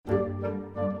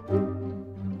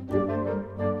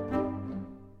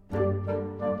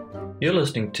You're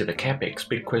listening to the CapEx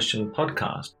Big Question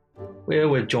podcast, where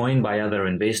we're joined by other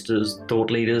investors, thought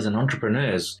leaders, and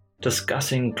entrepreneurs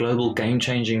discussing global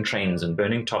game-changing trends and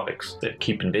burning topics that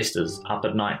keep investors up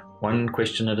at night, one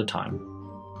question at a time.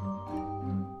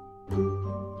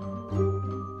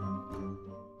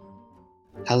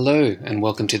 Hello, and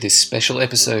welcome to this special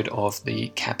episode of the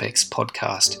CapEx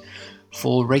podcast.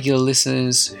 For regular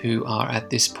listeners who are at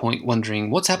this point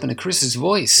wondering what's happened to Chris's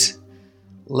voice,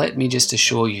 let me just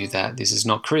assure you that this is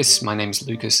not Chris. My name is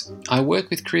Lucas. I work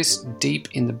with Chris deep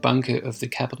in the bunker of the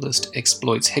Capitalist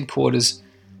Exploits headquarters,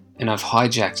 and I've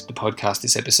hijacked the podcast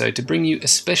this episode to bring you a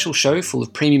special show full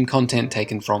of premium content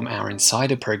taken from our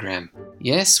Insider program.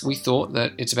 Yes, we thought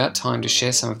that it's about time to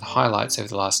share some of the highlights over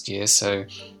the last year, so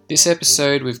this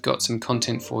episode we've got some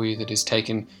content for you that is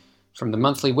taken from the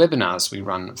monthly webinars we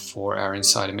run for our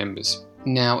Insider members.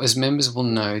 Now, as members will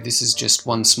know, this is just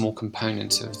one small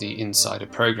component of the Insider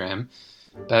program,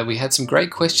 but we had some great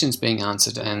questions being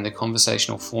answered, and the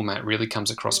conversational format really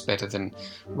comes across better than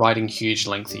writing huge,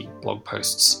 lengthy blog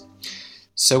posts.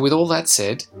 So with all that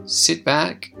said, sit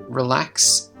back,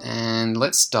 relax, and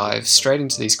let's dive straight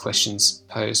into these questions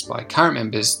posed by current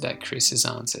members that Chris has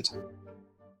answered.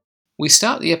 We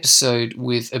start the episode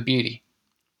with a beauty.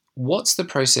 What's the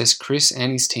process Chris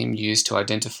and his team use to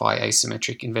identify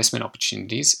asymmetric investment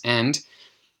opportunities, and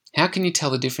how can you tell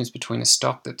the difference between a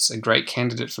stock that's a great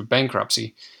candidate for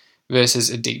bankruptcy versus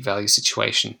a deep value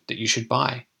situation that you should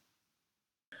buy?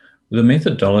 The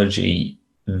methodology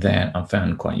that I've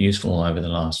found quite useful over the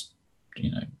last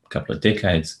couple of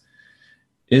decades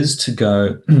is to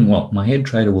go, my head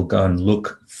trader will go and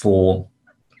look for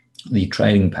the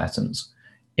trading patterns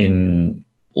in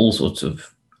all sorts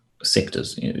of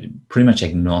sectors, pretty much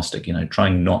agnostic,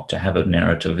 trying not to have a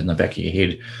narrative in the back of your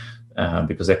head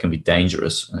because that can be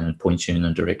dangerous and point you in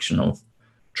the direction of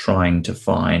trying to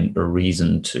find a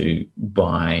reason to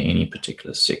buy any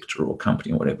particular sector or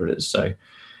company or whatever it is. So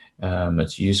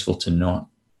it's useful to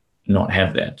not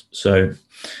have that. So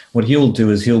what he'll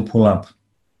do is he'll pull up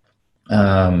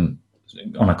on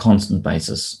a constant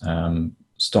basis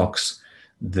stocks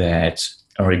that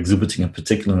are exhibiting a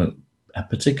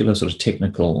particular sort of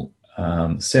technical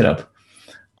setup.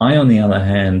 I, on the other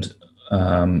hand,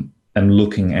 am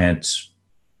looking at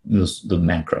the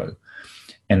macro.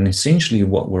 And essentially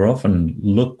what we're often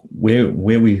where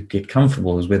we get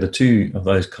comfortable is where the two of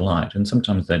those collide. And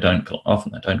sometimes they don't,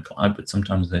 often they don't collide, but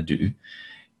sometimes they do.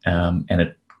 And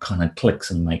it kind of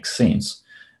clicks and makes sense.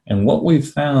 And what we've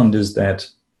found is that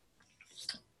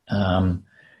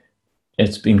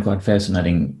it's been quite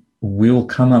fascinating. We'll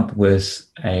come up with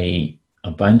a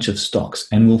bunch of stocks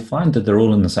and we'll find that they're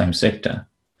all in the same sector.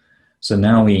 So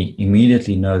now we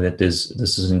immediately know that this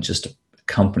isn't just a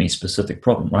company specific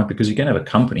problem, right? Because you can have a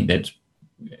company that's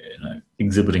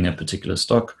exhibiting a particular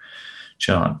stock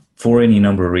chart for any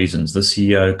number of reasons. The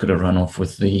CEO could have run off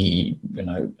with the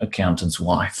accountant's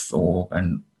wife,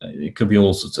 and it could be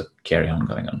all sorts of carry on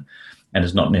going on. And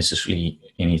it's not necessarily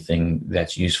anything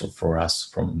that's useful for us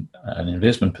from an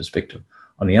investment perspective.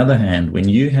 On the other hand, when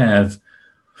you have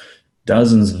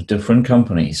dozens of different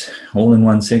companies all in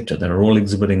one sector that are all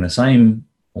exhibiting the same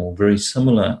or very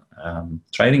similar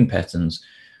trading patterns,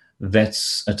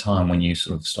 that's a time when you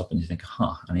sort of stop and you think,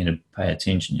 I need to pay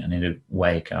attention. I need to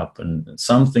wake up, and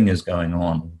something is going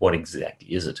on. What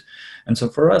exactly is it? And so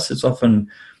for us, it's often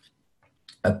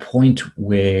a point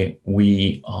where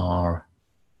we are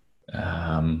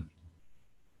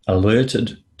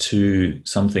alerted to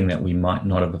something that we might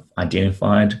not have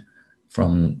identified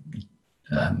from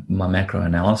my macro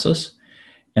analysis,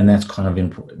 and that's kind of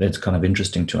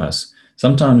interesting to us.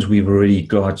 Sometimes we've already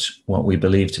got what we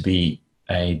believe to be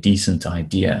a decent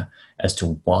idea as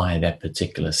to why that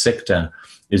particular sector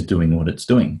is doing what it's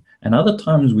doing, and other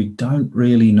times we don't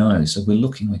really know. So we're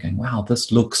going, wow,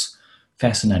 this looks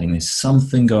fascinating. There's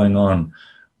something going on.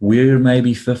 We're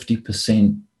maybe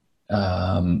 50%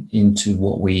 into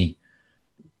what we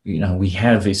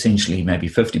have essentially maybe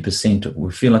 50%.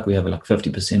 We feel like we have like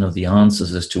 50% of the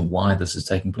answers as to why this is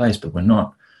taking place, but we're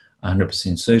not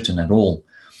 100% certain at all.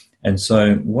 And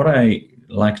so what I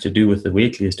like to do with the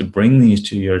weekly is to bring these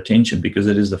to your attention, because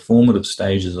it is the formative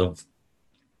stages of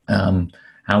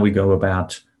how we go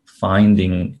about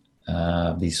finding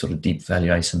these sort of deep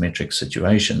value asymmetric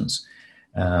situations.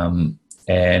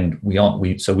 And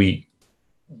we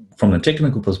from the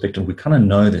technical perspective, we kind of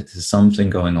know that there's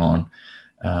something going on.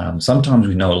 Sometimes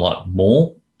we know a lot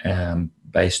more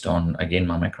based on, again,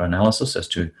 my macro analysis as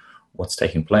to what's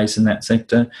taking place in that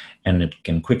sector, and it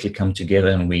can quickly come together,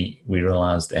 and we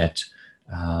realize that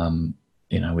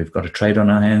we've got a trade on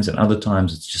our hands, and other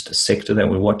times it's just a sector that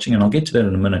we're watching. And I'll get to that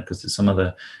in a minute because there's some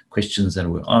other questions that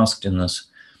were asked in this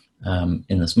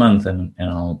month, and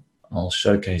I'll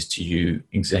showcase to you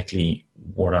exactly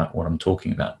what I'm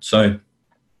talking about. So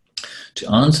to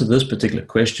answer this particular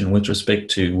question with respect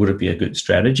to would it be a good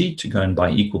strategy to go and buy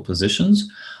equal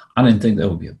positions, I don't think that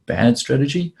would be a bad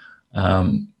strategy.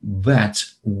 But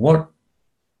what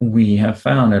we have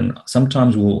found, and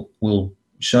sometimes we'll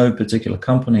show particular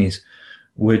companies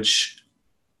which,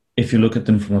 if you look at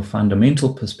them from a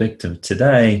fundamental perspective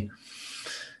today,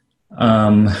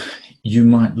 you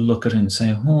might look at it and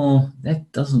say, oh,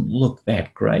 that doesn't look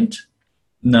that great.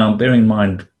 Now, bear in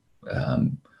mind,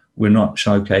 we're not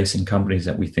showcasing companies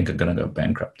that we think are going to go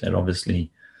bankrupt. That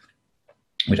obviously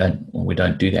we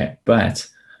don't do that. But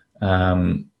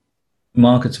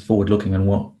markets are forward-looking, and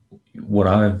what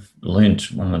I've learned,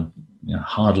 one of the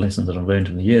hard lessons that I've learned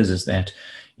in the years, is that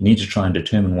you need to try and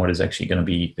determine what is actually going to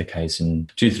be the case in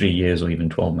 2-3 years or even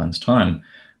 12 months' time,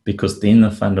 because then the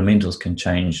fundamentals can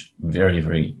change very,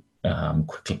 very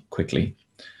quickly.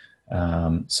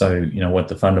 So what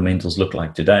the fundamentals look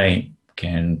like today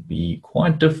can be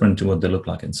quite different to what they look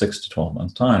like in 6 to 12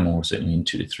 months' time, or certainly in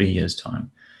 2 to 3 years'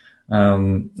 time.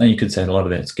 Now you could say a lot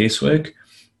of that's guesswork,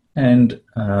 and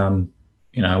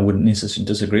I wouldn't necessarily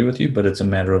disagree with you, but it's a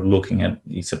matter of looking at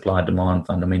the supply-demand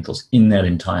fundamentals in that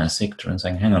entire sector and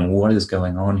saying, hang on, what is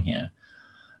going on here?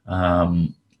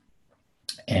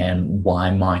 And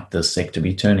why might this sector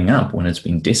be turning up when it's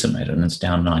been decimated and it's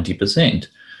down 90%?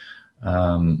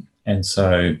 And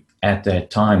so at that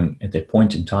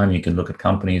point in time, you can look at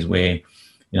companies where,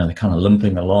 they're kind of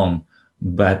limping along,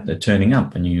 but they're turning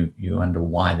up, and you wonder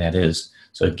why that is.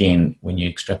 So again, when you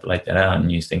extrapolate that out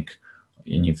and you think,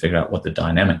 and you figure out what the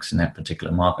dynamics in that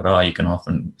particular market are, you can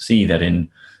often see that in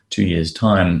 2 years'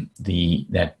 time, the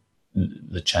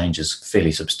change is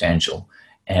fairly substantial.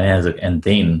 And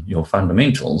then your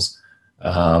fundamentals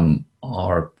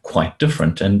are quite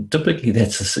different. And typically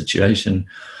that's a situation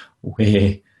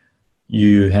where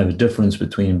you have a difference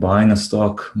between buying a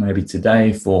stock maybe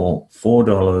today for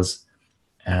 $4,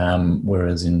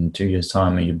 whereas in 2 years'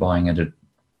 time you're buying it at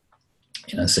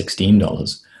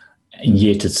 $16. And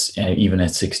yet it's even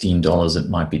at $16, it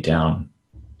might be down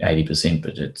 80%,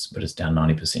 but it's down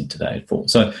 90% today at 4.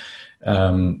 So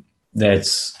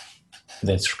that's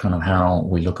kind of how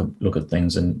we look at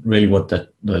things, and really what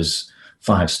those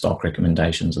 5 stock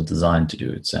recommendations are designed to do.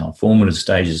 It's our formative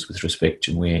stages with respect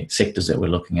to where sectors that we're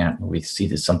looking at, where we see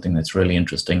there's something that's really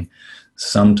interesting.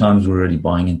 Sometimes we're really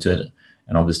buying into it,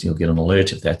 and obviously you'll get an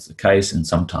alert if that's the case, and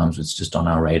sometimes it's just on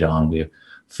our radar and we're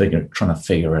trying to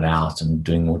figure it out and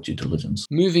doing more due diligence.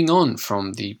 Moving on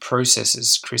from the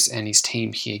processes Chris and his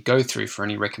team here go through for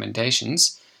any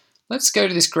recommendations, let's go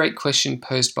to this great question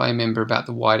posed by a member about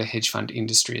the wider hedge fund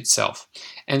industry itself,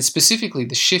 and specifically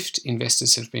the shift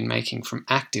investors have been making from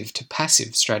active to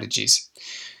passive strategies.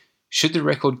 Should the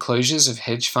record closures of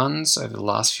hedge funds over the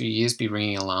last few years be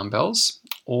ringing alarm bells,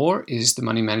 or is the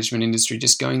money management industry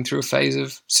just going through a phase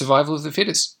of survival of the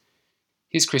fittest?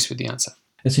 Here's Chris with the answer.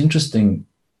 It's interesting.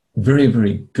 Very,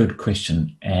 very good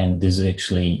question. And there's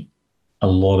actually a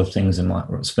lot of things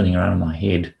spinning around in my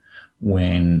head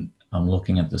when I'm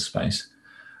looking at this space.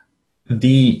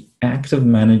 The active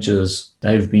managers,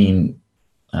 they've been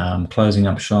closing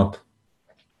up shop.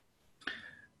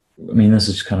 I mean, this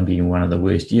is going to be one of the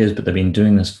worst years, but they've been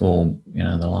doing this for,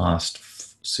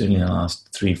 certainly the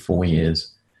last 3-4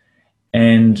 years.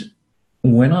 And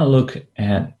when I look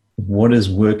at what is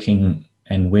working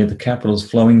and where the capital is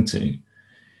flowing to,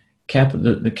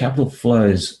 the capital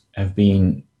flows have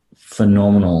been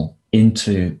phenomenal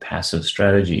into passive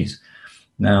strategies.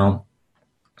 Now,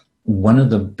 one of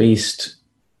the best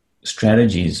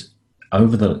strategies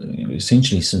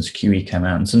essentially since QE came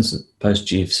out and since post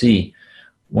GFC,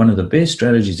 one of the best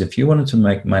strategies, if you wanted to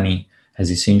make money,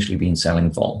 has essentially been selling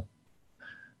vol.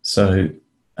 So,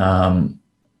 and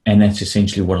that's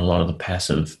essentially what a lot of the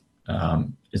passive,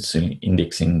 it's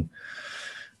indexing,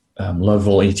 low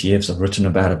vol ETFs. I've written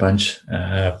about a bunch.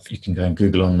 You can go and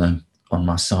Google on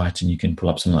my site, and you can pull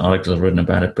up some of the articles I've written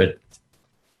about it. But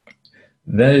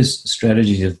those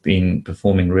strategies have been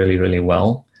performing really, really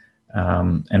well,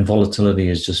 and volatility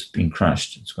has just been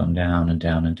crushed. It's gone down and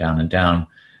down and down and down,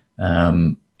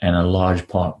 and a large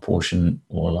portion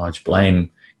or a large blame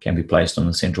can be placed on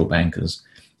the central bankers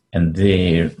and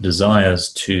their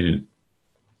desires to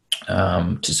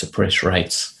suppress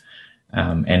rates.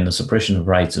 And the suppression of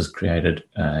rates has created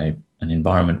an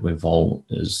environment where vol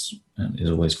is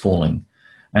always falling.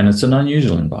 And it's an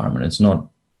unusual environment. It's not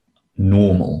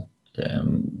normal,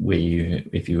 where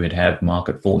if you would have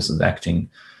market forces acting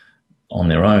on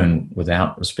their own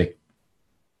without respect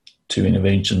to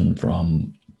intervention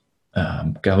from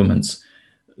governments,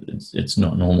 it's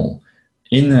not normal.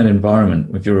 In that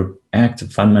environment, if you're an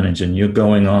active fund manager and you're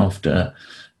going after,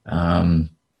 shall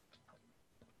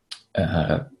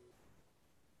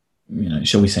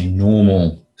we say,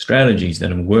 normal strategies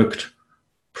that have worked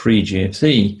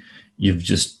pre-GFC,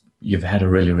 you've had a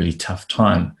really, really tough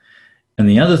time. And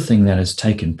the other thing that has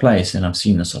taken place, and I've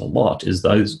seen this a lot, is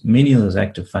many of those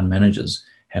active fund managers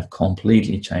have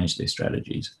completely changed their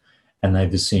strategies, and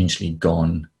they've essentially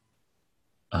gone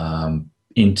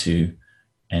into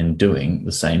and doing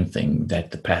the same thing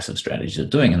that the passive strategies are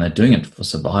doing, and they're doing it for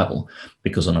survival,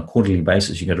 because on a quarterly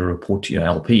basis you got to report to your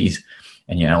LPs,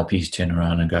 and your LPs turn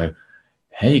around and go,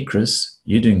 "Hey Chris,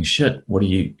 you're doing shit. What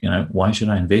are why should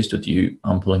I invest with you?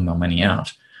 I'm pulling my money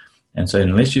out." And so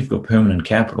unless you've got permanent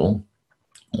capital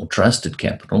or trusted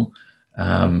capital,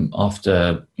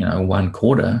 after one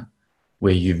quarter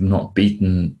where you've not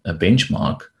beaten a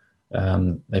benchmark,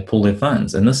 they pull their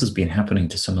funds. And this has been happening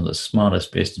to some of the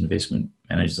smartest, best investment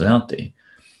managers out there.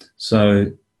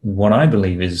 So what I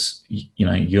believe is,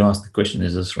 you asked the question,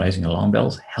 is this raising alarm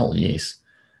bells? Hell yes.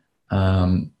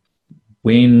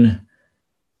 When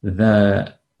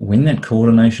that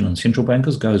coordination on central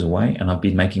bankers goes away, and I've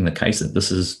been making the case that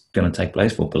this is going to take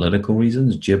place for political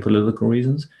reasons, geopolitical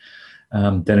reasons,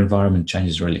 that environment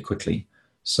changes really quickly.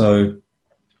 So,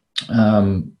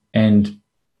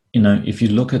 if you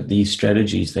look at these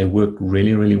strategies, they work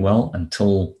really, really well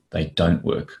until they don't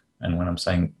work. And when I'm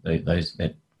saying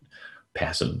that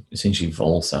passive, essentially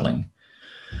vol selling,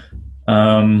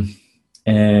 you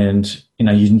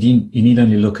need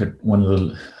only look at one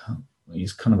of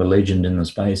he's kind of a legend in the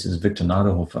space, is Victor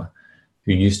Naderhofer,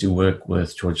 who used to work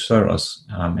with George Soros.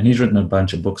 And he's written a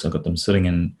bunch of books. I've got them sitting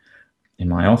in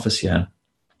my office here.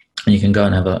 And you can go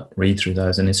and have a read through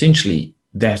those. And essentially,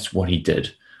 that's what he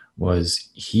did, was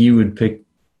he would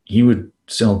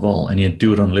sell vol, and he'd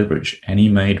do it on leverage. And he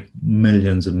made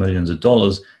millions and millions of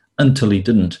dollars until he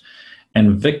didn't.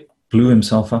 And Vic blew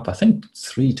himself up, I think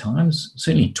 3 times,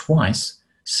 certainly twice.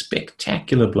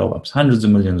 Spectacular blow-ups, hundreds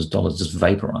of millions of dollars just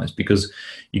vaporized, because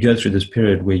you go through this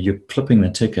period where you're clipping the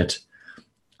ticket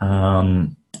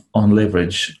on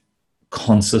leverage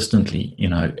consistently,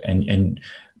 and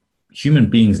human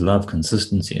beings love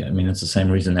consistency. I mean, it's the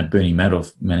same reason that Bernie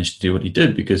Madoff managed to do what he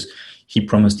did, because he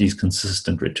promised these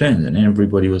consistent returns, and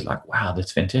everybody was like, wow,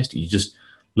 that's fantastic. You're just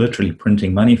literally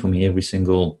printing money for me every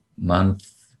single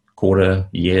month, quarter,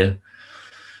 year.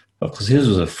 Of course, his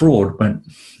was a fraud,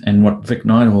 and what Vic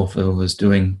Naderhofer was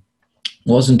doing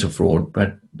wasn't a fraud,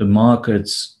 but the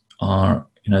markets are,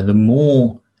 the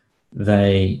more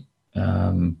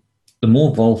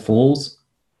vol falls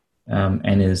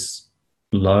and is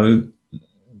low,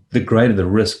 the greater the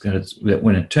risk that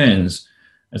when it turns,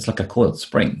 it's like a coiled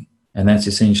spring. And that's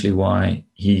essentially why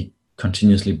he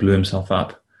continuously blew himself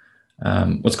up.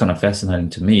 What's kind of fascinating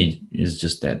to me is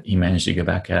just that he managed to go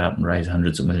back out and raise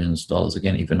hundreds of millions of dollars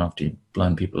again, even after he'd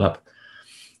blown people up.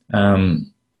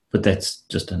 But that's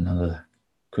just another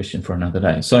question for another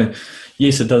day. So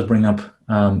yes, it does bring up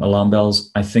alarm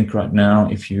bells. I think right now,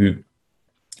 if you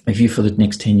for the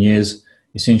next 10 years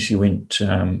essentially went,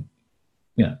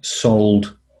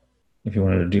 sold, if you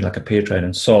wanted to do like a pair trade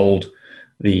and sold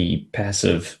the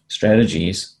passive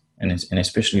strategies, and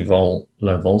especially low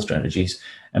vol strategies,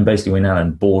 and basically went out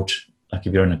and bought, like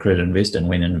if you're an accredited investor, and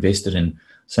went and invested in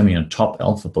some of your top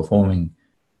alpha performing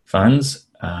funds,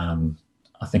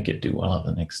 I think it'd do well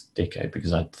over the next decade,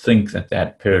 because I think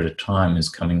that period of time has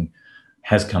come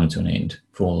to an end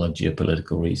for all the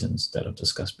geopolitical reasons that I've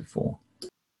discussed before.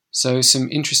 So some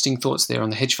interesting thoughts there on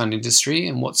the hedge fund industry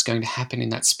and what's going to happen in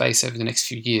that space over the next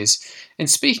few years. And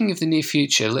speaking of the near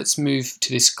future, let's move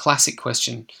to this classic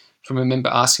question from a member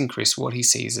asking Chris what he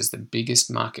sees as the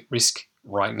biggest market risk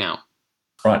right now.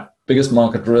 Right. Biggest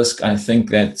market risk, I think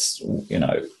that's,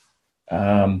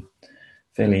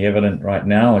 fairly evident right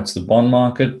now. It's the bond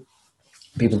market.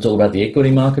 People talk about the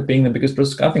equity market being the biggest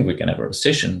risk. I think we can have a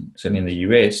recession, certainly in the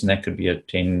US, and that could be a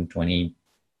 10, 20,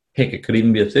 heck, it could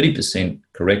even be a 30%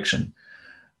 correction.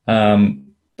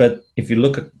 But if you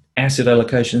look at asset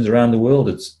allocations around the world,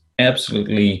 it's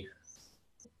absolutely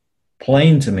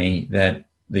plain to me that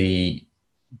the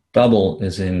bubble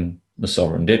is in the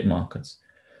sovereign debt markets.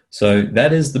 So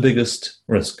that is the biggest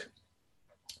risk.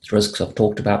 It's risks I've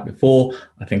talked about before.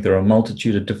 I think there are a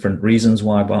multitude of different reasons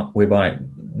whereby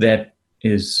that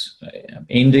is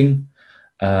ending.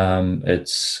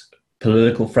 It's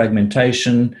political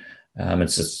fragmentation.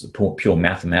 It's just pure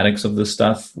mathematics of this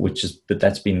stuff, but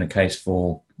that's been the case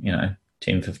for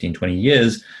 10, 15, 20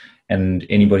 years. And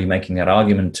anybody making that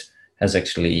argument has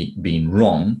actually been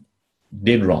wrong,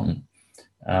 dead wrong.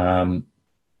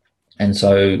 And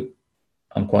so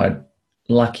I'm quite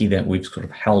lucky that we've sort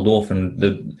of held off. And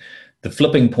the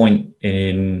flipping point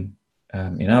in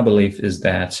our belief is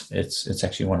that it's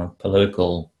actually one of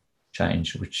political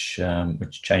change, which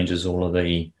changes all of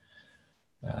the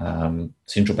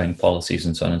central bank policies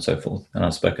and so on and so forth. And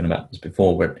I've spoken about this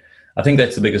before, but I think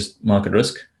that's the biggest market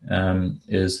risk,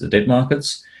 is the debt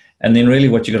markets. And then really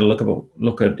what you've got to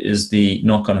look at is the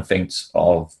knock-on effects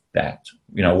of that.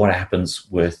 What happens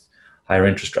with higher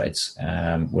interest rates,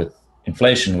 with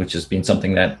inflation, which has been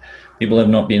something that people have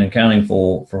not been accounting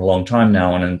for a long time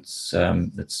now, and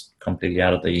it's completely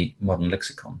out of the modern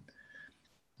lexicon.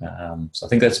 So I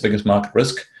think that's the biggest market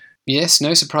risk. Yes,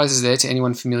 no surprises there to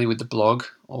anyone familiar with the blog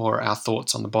or our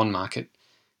thoughts on the bond market.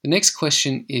 The next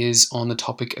question is on the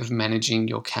topic of managing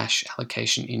your cash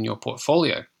allocation in your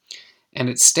portfolio. And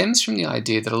it stems from the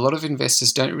idea that a lot of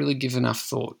investors don't really give enough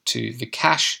thought to the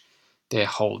cash they're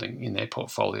holding in their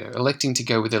portfolio, electing to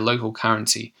go with their local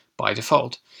currency by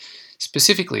default.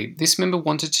 Specifically, this member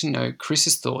wanted to know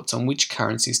Chris's thoughts on which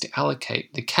currencies to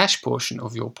allocate the cash portion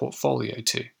of your portfolio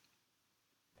to.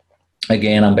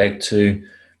 Again, I'm back to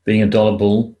being a dollar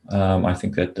bull. I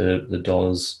think that the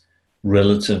dollar's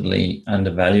relatively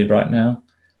undervalued right now.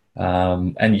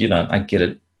 And, I get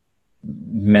it.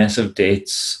 Massive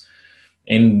debts,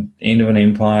 end of an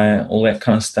empire, all that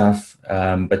kind of stuff.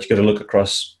 But you got to look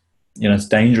across, it's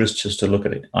dangerous just to look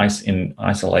at it in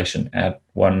isolation at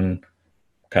one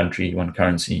country, one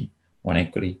currency, one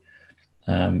equity.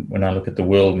 When I look at the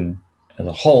world as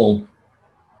a whole,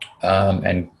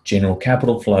 and general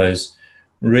capital flows,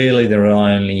 really there are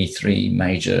only three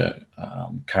major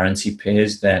currency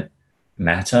pairs that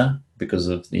matter because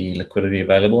of the liquidity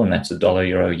available, and that's the dollar,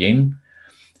 euro, yen.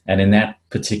 And in that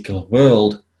particular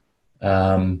world,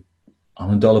 I'm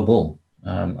a dollar bull.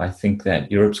 I think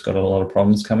that Europe's got a lot of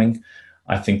problems coming.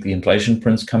 I think the inflation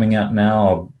prints coming out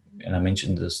now, and I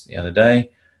mentioned this the other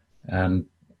day,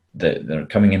 they're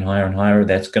coming in higher and higher.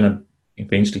 That's going to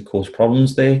eventually cause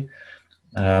problems there.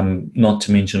 Not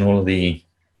to mention all of the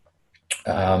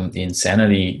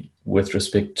insanity with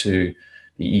respect to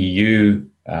the EU.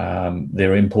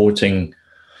 They're importing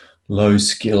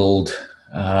low-skilled,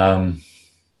 I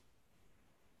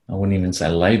wouldn't even say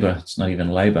labor, it's not even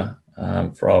labor,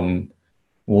 from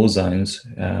war zones.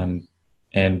 And,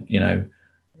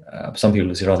 some people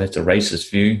have said, that's a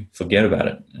racist view. Forget about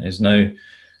it. There's no,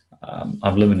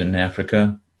 I've lived in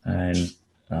Africa, and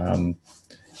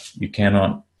you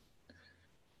cannot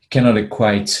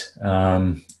equate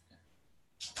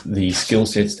the skill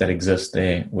sets that exist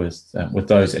there with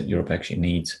those that Europe actually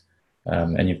needs.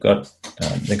 And they've got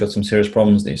some serious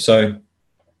problems there. So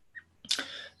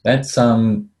that's,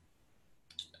 I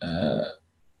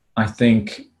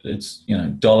think it's,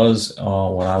 dollars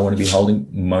are what I want to be holding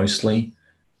mostly.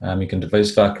 You can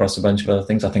diversify across a bunch of other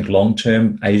things. I think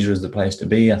long-term, Asia is the place to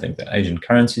be. I think the Asian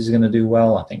currencies are going to do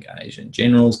well. I think Asia in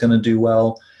general is going to do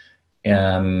well.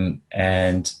 And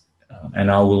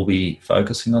I will be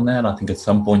focusing on that. I think at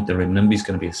some point the renminbi is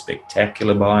going to be a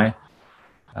spectacular buy.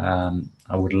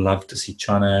 I would love to see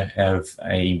China have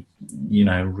a,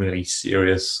 really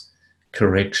serious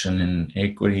correction in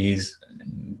equities,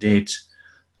 and debt,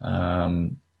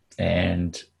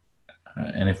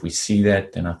 and if we see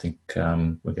that, then I think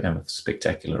we're going to have a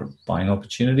spectacular buying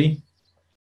opportunity.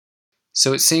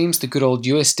 So it seems the good old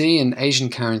USD and Asian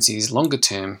currencies longer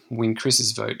term win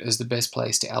Chris's vote as the best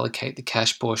place to allocate the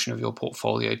cash portion of your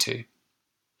portfolio to.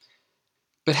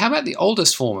 But how about the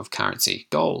oldest form of currency,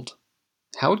 gold?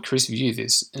 How would Chris view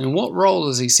this, and what role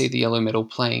does he see the yellow metal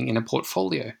playing in a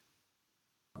portfolio?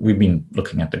 We've been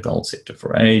looking at the gold sector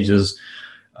for ages.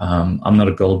 I'm not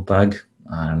a gold bug.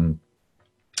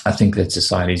 I think that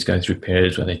societies go through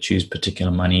periods where they choose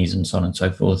particular monies and so on and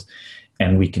so forth.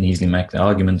 And we can easily make the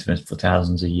argument that for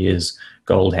thousands of years,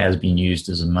 gold has been used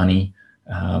as a money.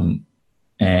 And,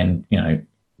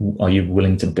 are you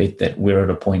willing to bet that we're at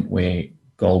a point where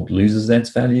gold loses its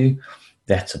value?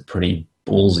 That's a pretty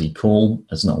ballsy call.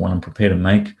 It's not one I'm prepared to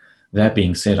make. That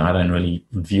being said, I don't really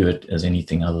view it as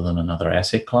anything other than another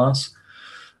asset class.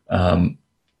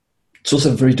 It's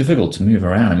also very difficult to move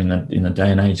around. I mean, in the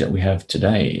day and age that we have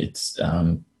today, it's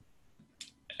a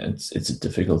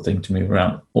difficult thing to move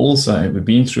around. Also, we've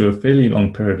been through a fairly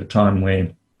long period of time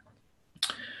where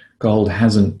gold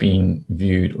hasn't been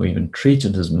viewed or even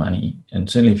treated as money. And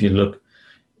certainly if you look,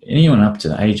 anyone up to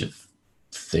the age of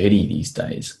 30 these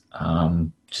days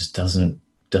just doesn't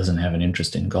have an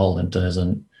interest in gold and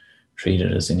doesn't treat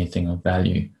it as anything of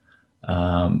value.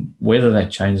 Whether that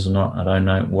changes or not, I don't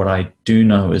know. What I do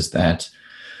know is that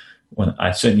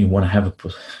I certainly want to have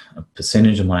a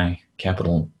percentage of my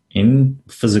capital in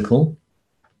physical,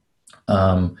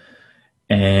 and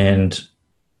and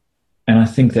I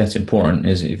think that's important.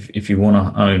 Is if you want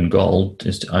to own gold,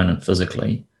 is to own it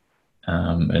physically,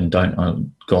 and don't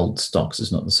own gold stocks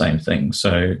is not the same thing.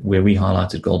 So where we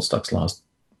highlighted gold stocks last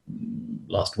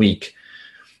week,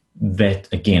 that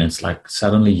again, it's like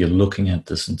suddenly you're looking at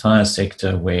this entire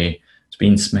sector where it's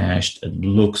been smashed. It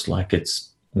looks like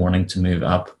it's wanting to move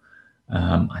up.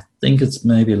 I think it's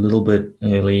maybe a little bit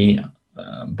early,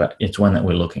 but it's one that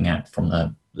we're looking at from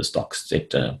the stock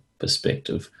sector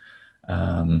perspective.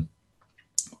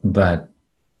 But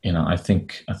I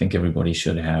think everybody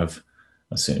should have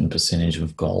a certain percentage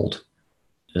of gold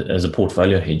as a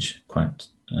portfolio hedge, quite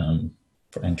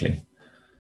frankly.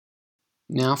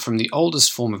 Now, from the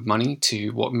oldest form of money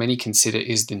to what many consider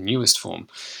is the newest form,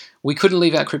 we couldn't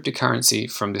leave out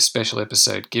cryptocurrency from this special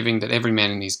episode, given that every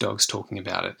man and his dog's talking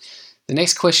about it. The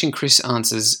next question Chris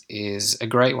answers is a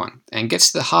great one and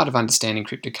gets to the heart of understanding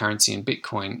cryptocurrency and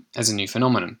Bitcoin as a new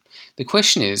phenomenon. The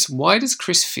question is, why does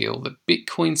Chris feel that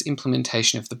Bitcoin's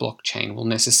implementation of the blockchain will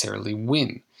necessarily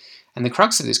win? And the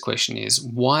crux of this question is,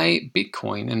 why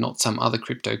Bitcoin and not some other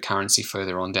cryptocurrency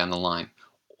further on down the line,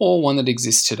 or one that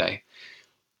exists today?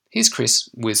 Here's Chris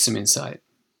with some insight.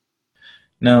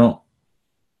 Now,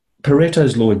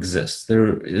 Pareto's law exists.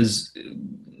 There is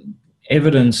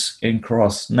evidence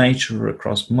across nature,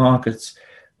 across markets,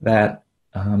 that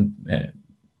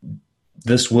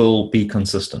this will be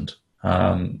consistent.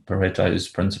 Pareto's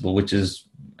principle, which is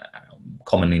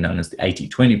commonly known as the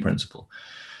 80-20 principle.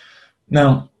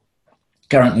 Now,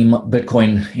 currently,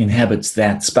 Bitcoin inhabits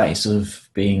that space of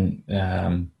being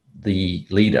the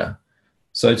leader.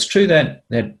 So it's true that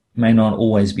that may not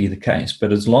always be the case,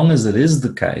 but as long as it is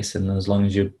the case, and as long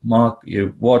as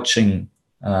you're watching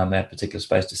that particular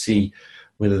space to see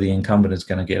whether the incumbent is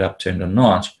going to get upturned or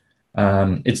not,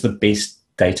 it's the best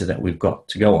data that we've got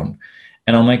to go on.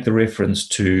 And I'll make the reference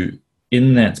to,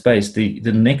 in that space, the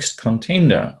next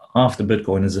contender after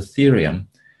Bitcoin is Ethereum.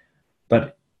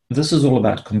 But this is all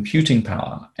about computing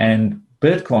power. And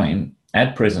Bitcoin,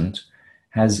 at present,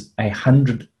 has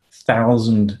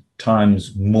 100,000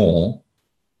 times more,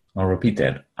 I'll repeat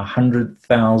that,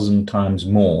 100,000 times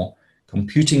more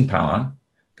computing power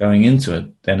going into it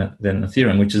than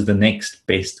Ethereum, which is the next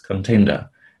best contender.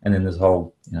 And then there's a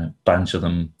whole bunch of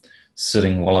them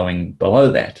sitting, wallowing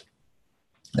below that.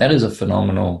 That is a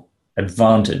phenomenal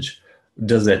advantage.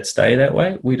 Does that stay that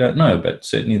way? We don't know, but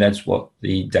certainly that's what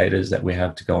the data is that we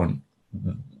have to go on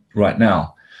right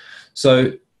now.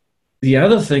 So the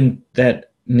other thing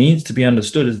that needs to be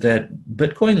understood is that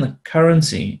Bitcoin, the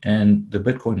currency, and the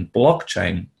Bitcoin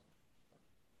blockchain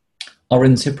are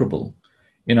inseparable.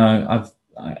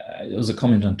 There was a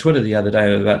comment on Twitter the other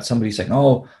day about somebody saying,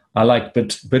 "Oh, I like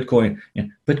Bitcoin.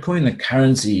 Bitcoin, the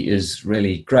currency, is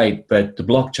really great, but the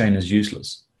blockchain is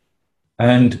useless."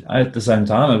 And at the same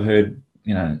time, I've heard,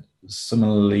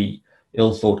 similarly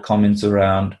ill-thought comments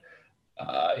around,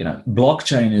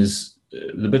 blockchain is,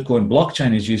 the Bitcoin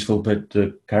blockchain is useful, but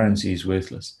the currency is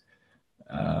worthless,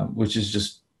 which is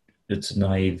just, it's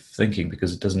naive thinking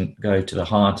because it doesn't go to the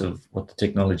heart of what the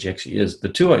technology actually is. The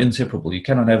two are inseparable. You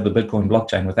cannot have the Bitcoin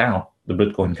blockchain without the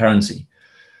Bitcoin currency.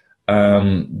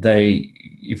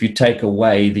 If you take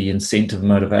away the incentive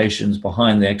motivations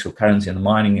behind the actual currency and the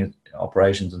mining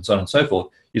operations and so on and so forth,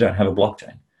 you don't have a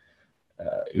blockchain,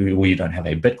 or you don't have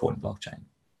a Bitcoin blockchain.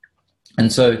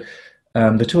 And so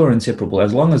the two are inseparable.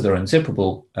 As long as they're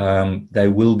inseparable, they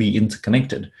will be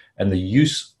interconnected. And the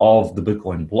use of the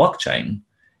Bitcoin blockchain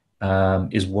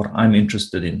is what I'm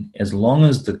interested in. As long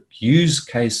as the use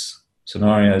case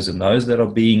scenarios and those that are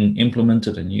being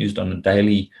implemented and used on a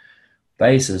daily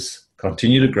basis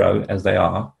continue to grow as they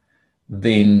are,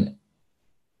 then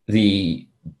the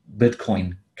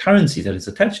Bitcoin currency that is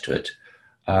attached to it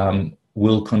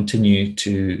will continue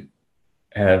to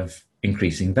have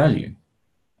increasing value.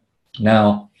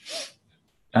 Now,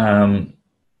 at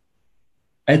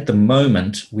the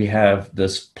moment, we have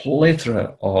this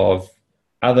plethora of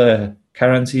other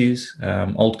currencies,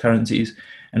 old currencies,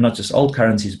 and not just old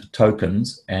currencies, but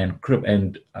tokens and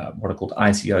what are called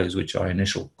ICOs, which are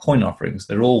initial coin offerings.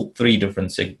 They're all three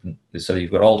different segments. So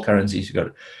you've got old currencies, you've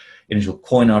got initial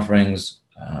coin offerings,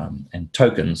 and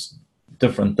tokens,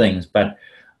 different things, but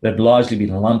they've largely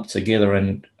been lumped together.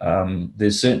 And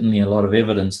there's certainly a lot of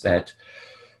evidence that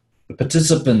the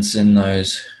participants in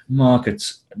those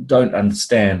markets don't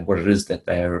understand what it is that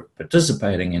they're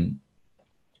participating in.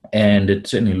 And it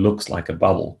certainly looks like a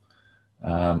bubble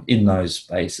in those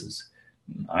spaces.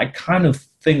 I kind of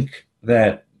think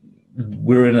that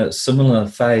we're in a similar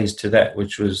phase to that,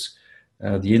 which was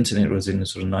the internet was in the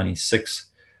sort of 96,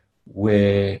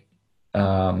 where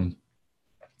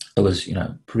it was,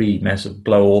 pre-massive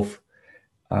blow off.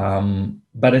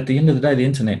 But at the end of the day, the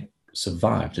internet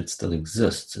survived. It still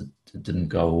exists. It didn't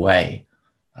go away.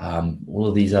 All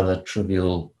of these other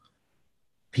trivial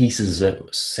pieces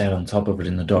that sat on top of it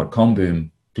in the dot-com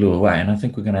boom blew away. And I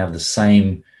think we're going to have the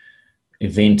same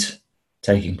event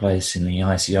taking place in the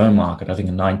ICO market. I think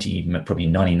probably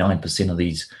 99% of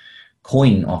these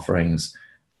coin offerings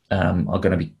are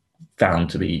going to be found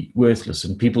to be worthless.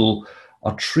 And people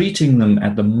are treating them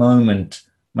at the moment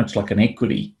much like an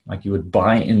equity, like you would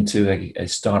buy into a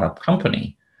startup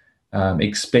company,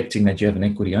 expecting that you have an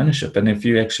equity ownership. And if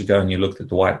you actually go and you look at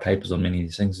the white papers on many of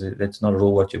these things, that's not at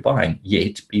all what you're buying.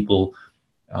 Yet people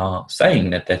are saying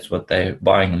that that's what they're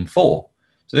buying them for.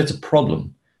 So that's a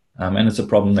problem. And it's a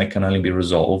problem that can only be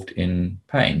resolved in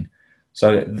pain.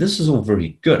 So this is all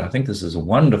very good. I think this is a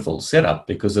wonderful setup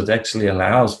because it actually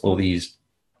allows for these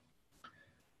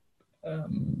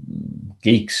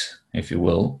geeks, if you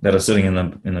will, that are sitting in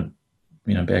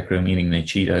the back room eating their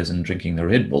Cheetos and drinking the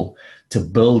Red Bull to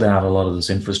build out a lot of this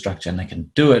infrastructure. And they can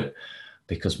do it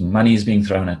because money is being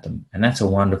thrown at them. And that's a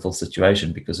wonderful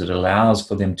situation because it allows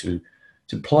for them to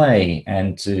play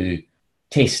and to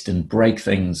test and break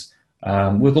things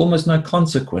with almost no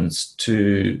consequence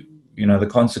to, the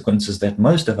consequences that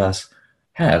most of us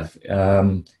have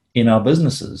in our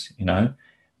businesses,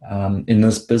 in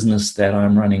this business that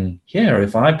I'm running here.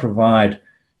 If I provide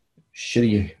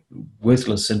shitty,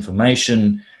 worthless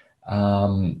information,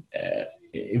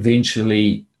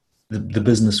 eventually the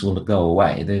business will go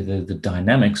away. The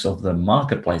dynamics of the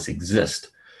marketplace exist.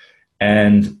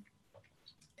 And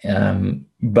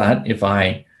but if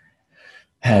I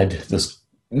had this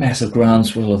massive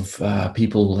groundswell of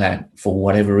people that, for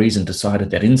whatever reason, decided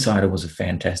that Insider was a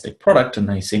fantastic product and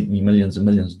they sent me millions and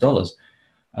millions of dollars,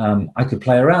 I could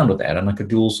play around with that and I could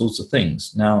do all sorts of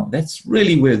things. Now, that's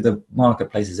really where the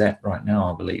marketplace is at right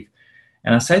now, I believe.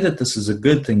 And I say that this is a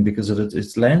good thing because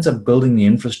it lands up building the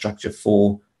infrastructure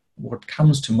for what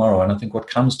comes tomorrow. And I think what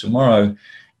comes tomorrow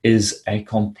is a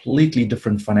completely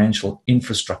different financial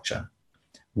infrastructure,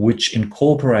 which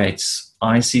incorporates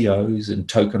ICOs and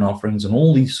token offerings and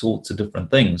all these sorts of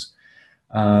different things.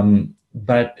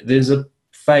 But there's a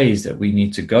phase that we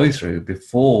need to go through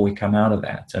before we come out of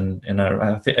that. And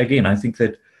I think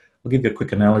that, I'll give you a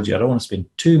quick analogy. I don't want to spend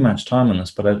too much time on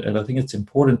this, but I think it's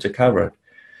important to cover it.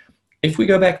 If we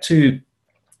go back to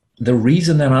the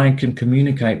reason that I can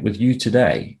communicate with you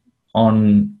today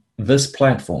on this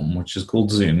platform, which is called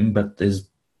Zoom, but there's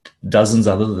dozens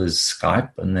other, there's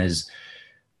Skype and there's,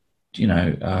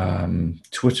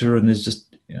 Twitter, and there's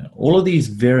just all of these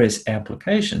various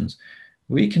applications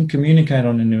we can communicate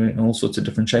on in all sorts of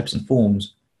different shapes and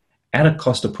forms at a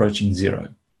cost approaching zero.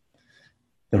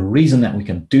 The reason that we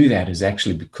can do that is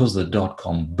actually because of the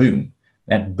dot-com boom.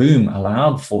 That boom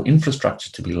allowed for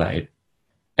infrastructure to be laid.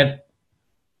 And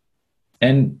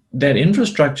that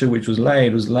infrastructure which was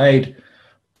laid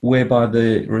whereby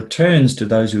the returns to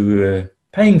those who were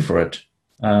paying for it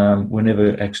were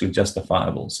never actually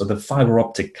justifiable. So the fiber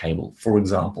optic cable, for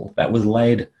example, that was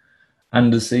laid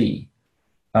undersea,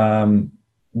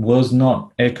 was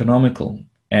not economical.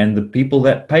 And the people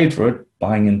that paid for it,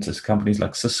 buying into companies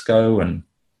like Cisco and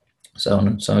so on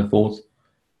and so forth,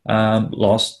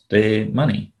 lost their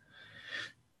money.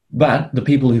 But the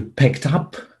people who picked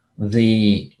up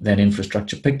that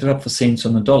infrastructure picked it up for cents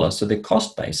on the dollar. So their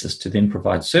cost basis to then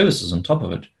provide services on top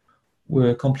of it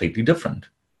were completely different.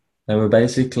 They were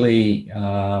basically,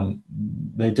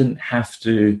 they didn't have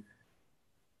to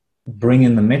bring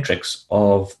in the metrics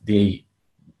of the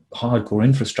hardcore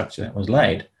infrastructure that was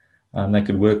laid. They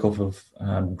could work off of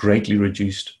greatly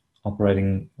reduced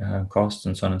operating costs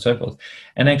and so on and so forth.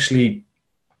 And actually,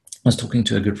 I was talking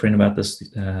to a good friend about this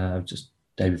just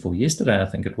day before yesterday, I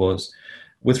think it was,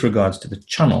 with regards to the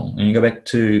channel. And you go back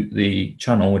to the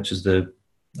channel, which is the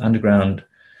underground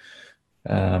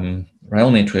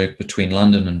rail network between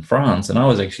London and France. And I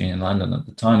was actually in London at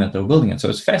the time that they were building it. So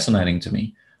it's fascinating to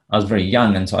me. I was very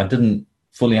young, and so I didn't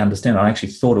fully understand. I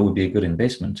actually thought it would be a good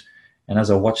investment. And as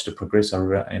I watched it progress, I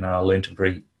learned a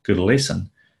very good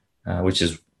lesson, which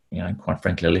is, quite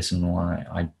frankly, a lesson why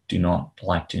I do not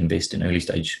like to invest in early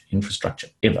stage infrastructure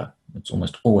ever. It's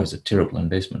almost always a terrible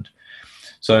investment.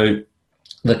 So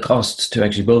the costs to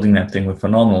actually building that thing were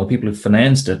phenomenal. The people who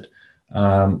financed it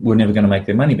were never going to make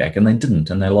their money back, and they didn't,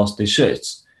 and they lost their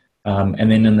shirts.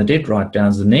 And then in the debt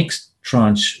write-downs, the next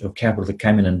tranche of capital that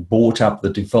came in and bought up the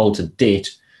defaulted debt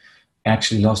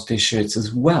actually lost their shirts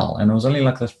as well. And it was only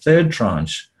like the third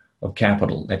tranche of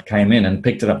capital that came in and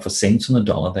picked it up for cents on the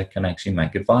dollar that can actually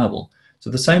make it viable.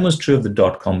 So the same was true of the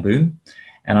dot-com boom.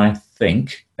 And I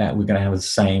think that we're going to have the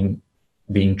same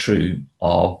being true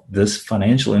of this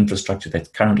financial infrastructure that's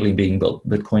currently being built,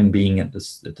 Bitcoin being at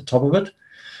the top of it.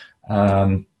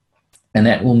 And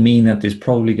that will mean that there's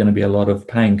probably going to be a lot of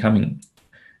pain coming.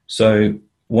 So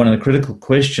one of the critical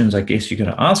questions I guess you're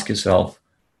going to ask yourself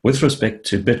with respect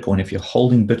to Bitcoin, if you're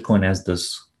holding Bitcoin as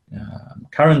this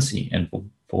currency and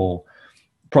for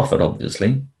profit,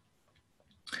 obviously,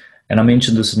 and I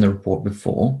mentioned this in the report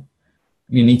before,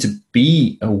 you need to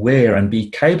be aware and be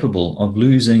capable of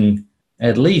losing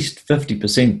at least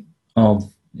 50%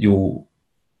 of your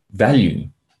value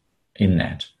in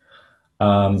that.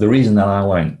 The reason that I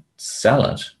won't sell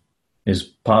it is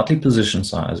partly position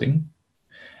sizing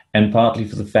and partly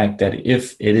for the fact that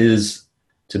if it is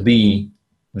to be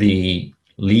the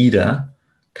leader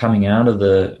coming out of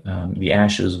the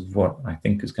ashes of what I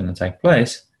think is going to take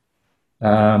place,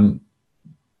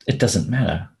 it doesn't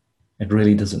matter. It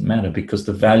really doesn't matter because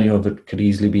the value of it could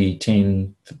easily be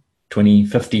 $10, $20,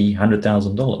 $50,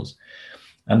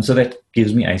 $100,000. So that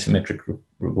gives me asymmetric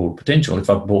reward potential. If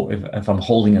I'm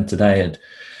holding it today at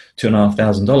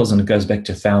 $2,500 and it goes back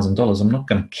to $1,000, I'm not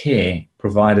going to care,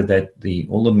 provided that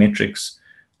all the metrics,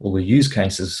 all the use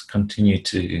cases continue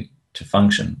to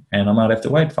function. And I might have to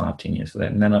wait 5-10 years for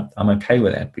that, and then I'm okay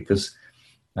with that because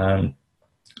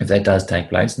if that does take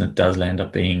place and it does land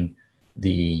up being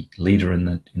the leader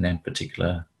in that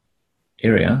particular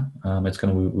area, it's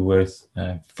going to be worth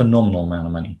a phenomenal amount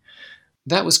of money.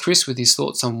 That was Chris with his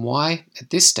thoughts on why, at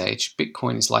this stage,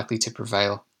 Bitcoin is likely to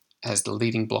prevail as the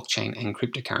leading blockchain and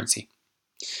cryptocurrency.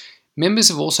 Members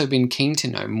have also been keen to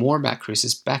know more about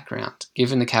Chris's background,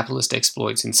 given the capitalist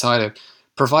exploits Insider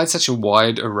provides such a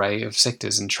wide array of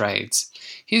sectors and trades.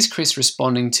 Here's Chris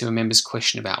responding to a member's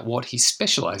question about what he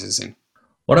specializes in.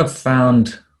 What I've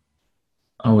found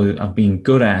I've been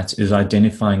good at is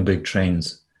identifying big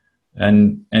trends.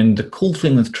 And the cool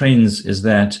thing with trends is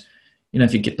that,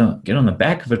 if you get on the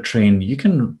back of a trend, you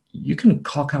can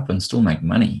cock up and still make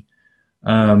money,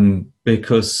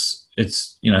 because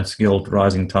it's the old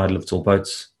rising tide lifts all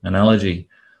boats analogy.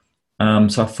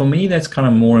 So for me, that's kind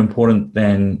of more important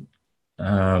than,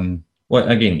 you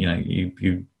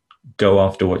go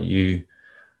after what you're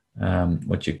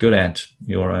good at,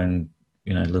 your own,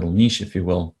 little niche, if you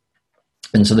will.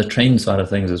 And so the trend side of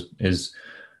things is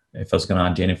if I was going to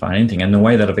identify anything, and the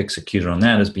way that I've executed on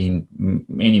that has been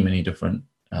many, many different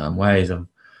ways. I've,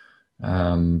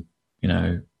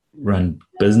 run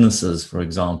businesses, for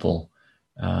example,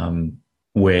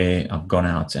 where I've gone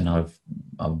out and I've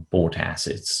bought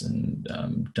assets and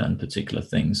done particular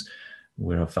things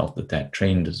where I felt that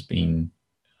trend has been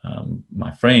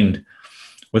my friend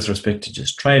with respect to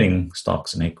just trading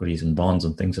stocks and equities and bonds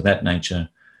and things of that nature.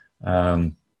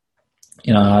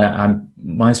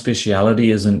 My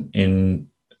speciality isn't in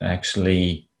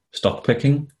actually stock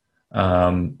picking,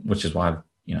 which is why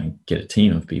I get a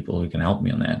team of people who can help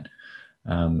me on that.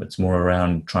 It's more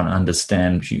around trying to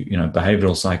understand,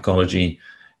 behavioral psychology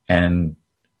and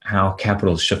how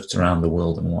capital shifts around the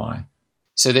world and why.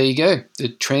 So there you go. The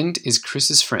trend is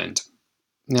Chris's friend.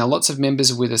 Now, lots of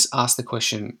members with us ask the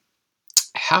question,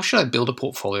 how should I build a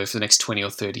portfolio for the next 20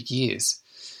 or 30 years?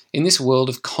 In this world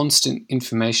of constant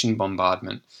information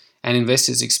bombardment and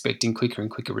investors expecting quicker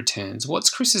and quicker returns, what's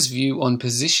Chris's view on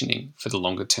positioning for the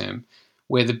longer term,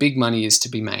 where the big money is to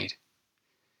be made?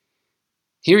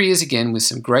 Here he is again with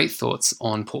some great thoughts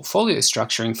on portfolio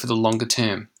structuring for the longer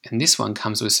term. And this one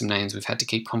comes with some names we've had to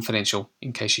keep confidential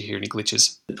in case you hear any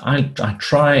glitches. I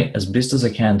try as best as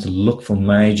I can to look for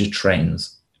major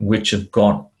trends which have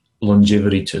got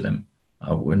longevity to them.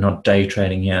 We're not day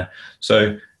trading here.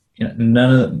 So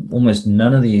almost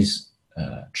none of these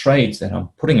trades that I'm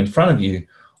putting in front of you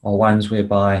are ones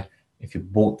whereby if you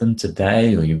bought them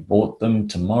today or you bought them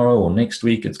tomorrow or next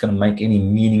week, it's going to make any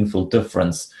meaningful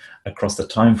difference across the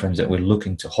timeframes that we're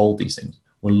looking to hold these things.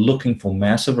 We're looking for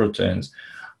massive returns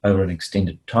over an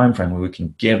extended time frame where we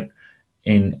can get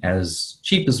in as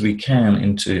cheap as we can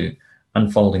into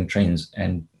unfolding trends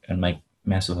and make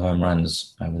massive home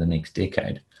runs over the next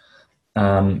decade.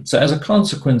 So as a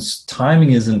consequence,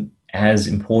 timing isn't as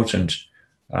important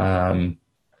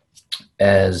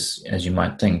as you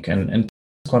might think. And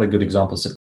quite a good example, so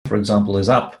for example, is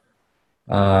up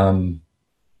some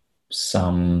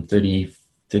 30,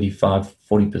 35,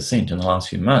 40% in the last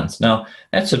few months. Now,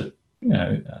 that's a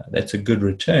good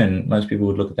return. Most people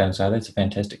would look at that and say, that's a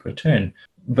fantastic return.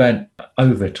 But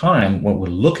over time, what we're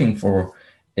looking for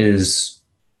is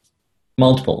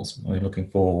multiples. We're looking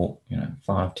for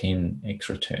 5, 10x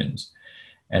returns.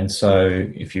 And so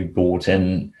if you bought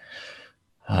in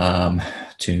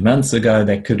 2 months ago,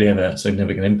 that could have a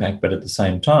significant impact. But at the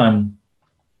same time,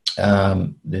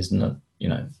 there's no,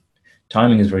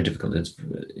 timing is very difficult.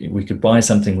 We could buy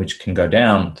something which can go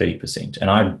down 30%,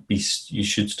 and you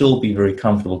should still be very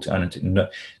comfortable to own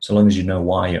it, so long as you know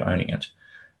why you're owning it.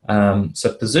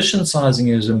 So position sizing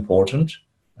is important.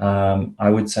 I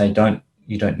would say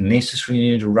you don't necessarily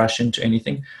need to rush into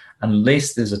anything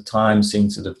unless there's a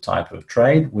time-sensitive type of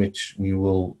trade, which we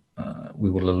will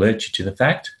alert you to the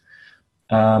fact.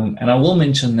 And I will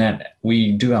mention that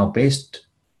we do our best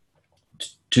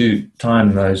to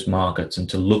time those markets and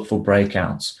to look for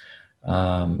breakouts.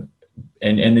 And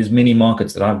there's many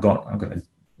markets that I've got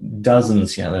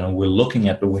dozens here that we're looking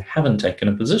at, but we haven't taken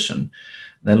a position.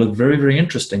 They look very, very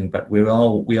interesting, but we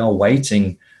are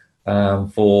waiting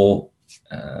for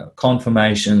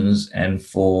confirmations and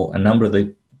for a number of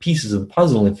the pieces of the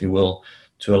puzzle, if you will,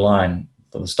 to align,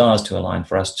 for the stars to align,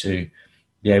 for us to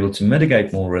be able to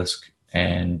mitigate more risk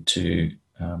and to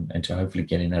hopefully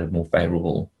get in at a more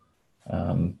favorable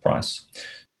price.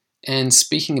 And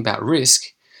speaking about risk,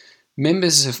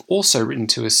 members have also written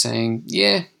to us saying,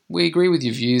 yeah, we agree with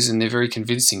your views and they're very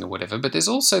convincing or whatever, but there's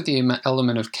also the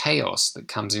element of chaos that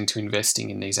comes into investing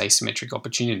in these asymmetric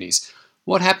opportunities.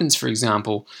 What happens, for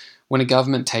example, when a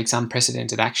government takes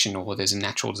unprecedented action, or there's a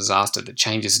natural disaster that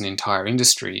changes an entire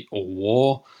industry, or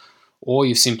war, or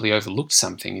you've simply overlooked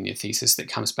something in your thesis that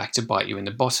comes back to bite you in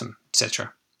the bottom,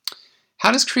 etc.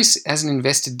 How does Chris, as an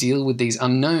investor, deal with these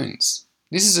unknowns?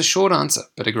 This is a short answer,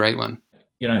 but a great one.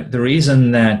 The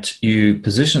reason that you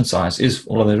position size is for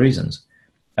all of the reasons.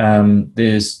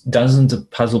 There's dozens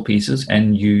of puzzle pieces,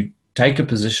 and you take a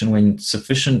position when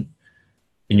sufficient,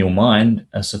 in your mind,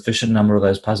 a sufficient number of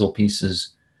those puzzle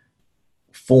pieces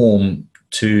form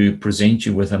to present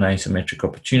you with an asymmetric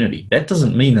opportunity. That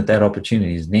doesn't mean that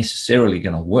opportunity is necessarily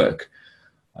going to work.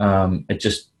 It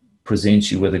just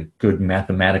presents you with a good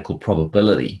mathematical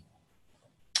probability.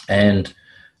 And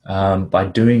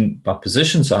by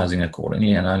position sizing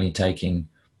accordingly and only taking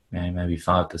maybe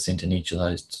 5% in each of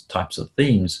those types of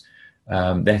themes,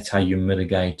 that's how you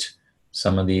mitigate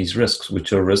some of these risks,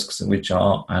 which are risks which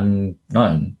are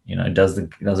unknown. Does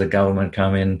a government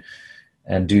come in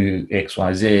and do X,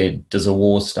 Y, Z? Does a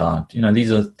war start?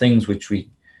 These are things which we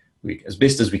as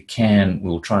best as we can,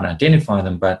 we'll try and identify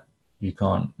them, but you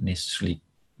can't necessarily,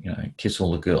 kiss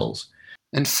all the girls.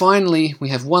 And finally, we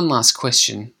have one last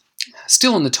question,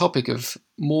 still on the topic of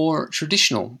more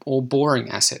traditional or boring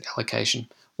asset allocation.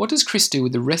 What does Chris do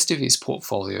with the rest of his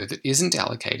portfolio that isn't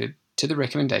allocated to the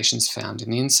recommendations found in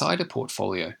the Insider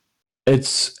portfolio?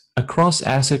 It's across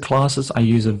asset classes. I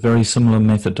use a very similar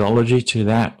methodology to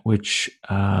that which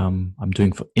I'm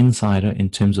doing for Insider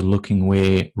in terms of looking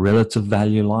where relative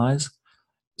value lies.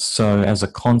 So as a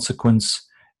consequence,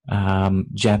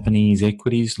 Japanese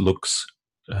equities looks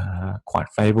quite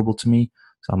favorable to me.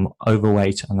 So I'm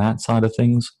overweight on that side of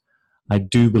things. I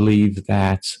do believe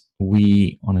that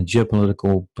we, on a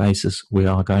geopolitical basis, we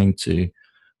are going to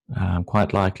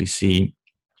quite likely see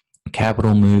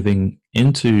capital moving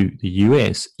into the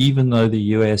US, even though the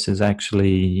US is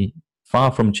actually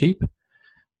far from cheap.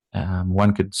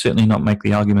 One could certainly not make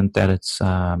the argument that it's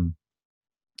a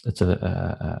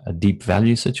deep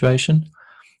value situation.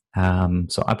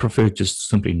 So I prefer just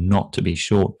simply not to be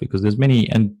short, because there's many,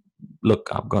 and look,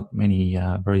 I've got many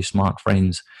very smart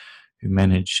friends who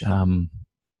manage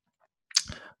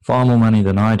far more money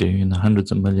than I do, in the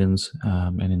hundreds of millions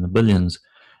and in the billions,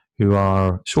 who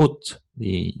are short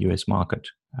the US market.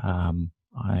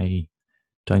 I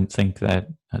don't think that,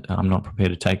 I'm not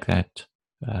prepared to take that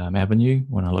avenue.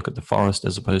 When I look at the forest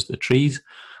as opposed to the trees,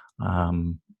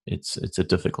 it's a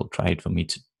difficult trade for me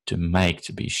to make,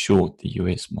 to be short the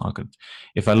US market.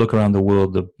 If I look around the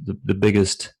world, the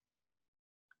biggest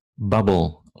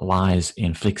bubble lies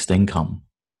in fixed income.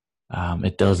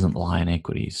 It doesn't lie in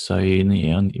equities. So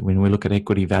when we look at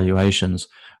equity valuations,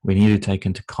 we need to take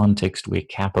into context where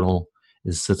capital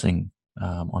is sitting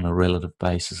on a relative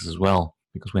basis as well.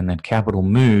 Because when that capital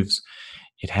moves,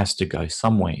 it has to go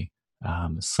somewhere.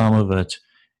 Some of it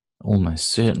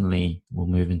almost certainly will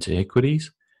move into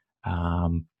equities.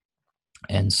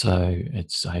 And so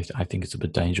I think it's a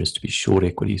bit dangerous to be short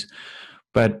equities.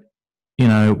 But,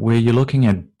 where you're looking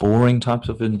at boring types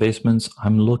of investments,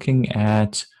 I'm looking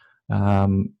at a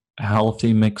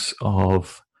healthy mix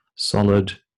of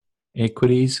solid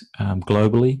equities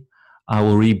globally. I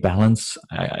will rebalance.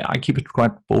 I keep it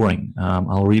quite boring.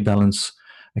 I'll rebalance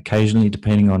occasionally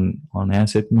depending on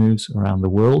asset moves around the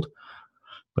world.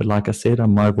 But like I said,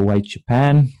 I'm overweight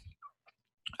Japan.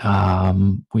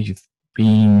 We've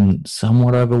been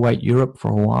somewhat overweight Europe for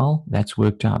a while. That's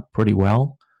worked out pretty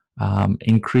well.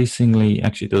 Increasingly,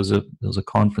 actually, there was a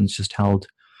conference just held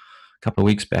a couple of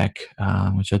weeks back,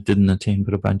 which I didn't attend,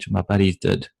 but a bunch of my buddies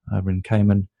did over in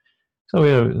Cayman. So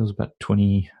it was about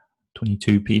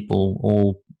 22 people,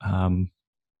 all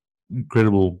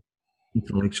incredible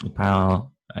intellectual power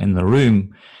in the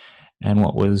room. And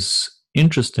what was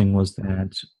interesting was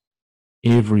that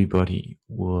everybody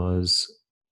was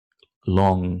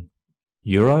long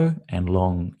Euro and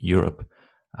long Europe.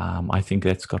 I think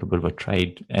that's got a bit of a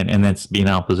trade, and that's been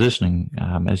our positioning,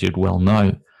 as you'd well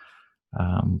know,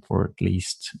 for at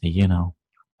least a year now.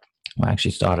 I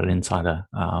actually started Insider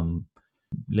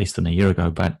less than a year ago,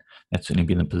 but that's certainly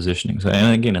been the positioning. So,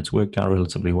 and again, it's worked out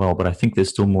relatively well, but I think there's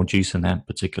still more juice in that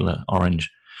particular orange.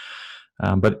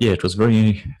 But yeah, it was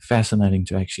very fascinating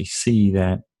to actually see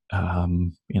that,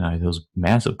 there was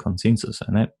massive consensus,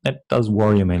 and that does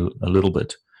worry me a little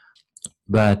bit.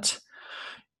 But,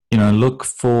 look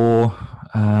for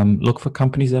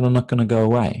companies that are not going to go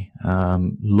away.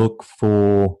 Look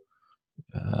for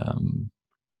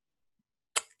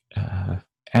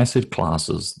asset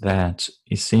classes that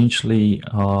essentially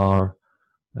are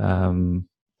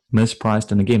mispriced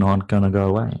and again aren't going to go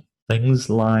away. Things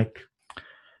like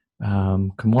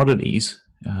commodities,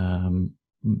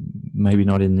 maybe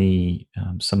not in the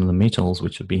some of the metals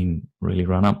which have been really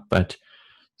run up, but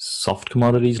soft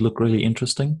commodities look really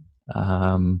interesting.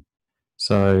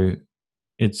 So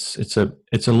it's a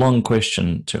long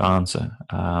question to answer,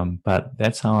 but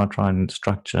that's how I try and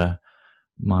structure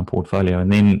my portfolio.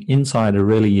 And then Insider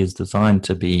really is designed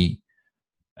to be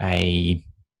a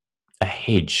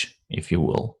hedge, if you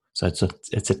will. So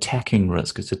it's attacking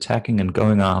risk. It's attacking and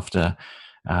going after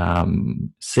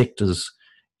sectors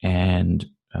and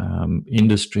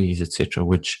industries, etc.,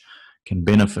 which can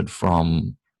benefit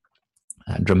from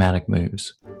dramatic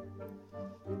moves.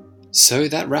 So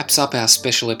that wraps up our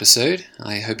special episode.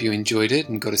 I hope you enjoyed it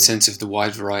and got a sense of the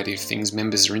wide variety of things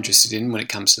members are interested in when it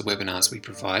comes to the webinars we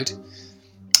provide.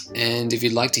 And if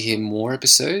you'd like to hear more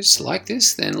episodes like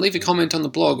this, then leave a comment on the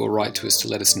blog or write to us to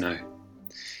let us know.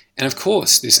 And of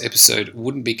course, this episode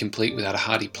wouldn't be complete without a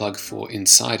hearty plug for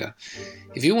Insider.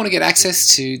 If you want to get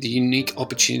access to the unique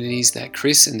opportunities that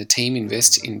Chris and the team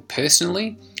invest in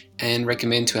personally and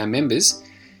recommend to our members,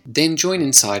 then join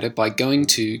Insider by going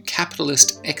to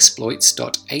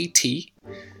capitalistexploits.at,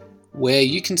 where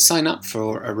you can sign up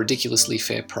for a ridiculously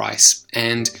fair price.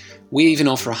 And we even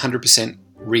offer 100%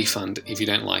 refund if you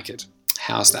don't like it.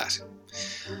 How's that?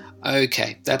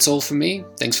 Okay, that's all from me.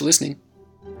 Thanks for listening.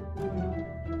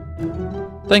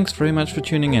 Thanks very much for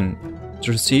tuning in.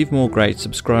 To receive more great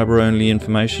subscriber-only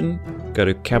information, go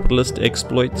to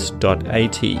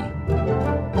capitalistexploits.at.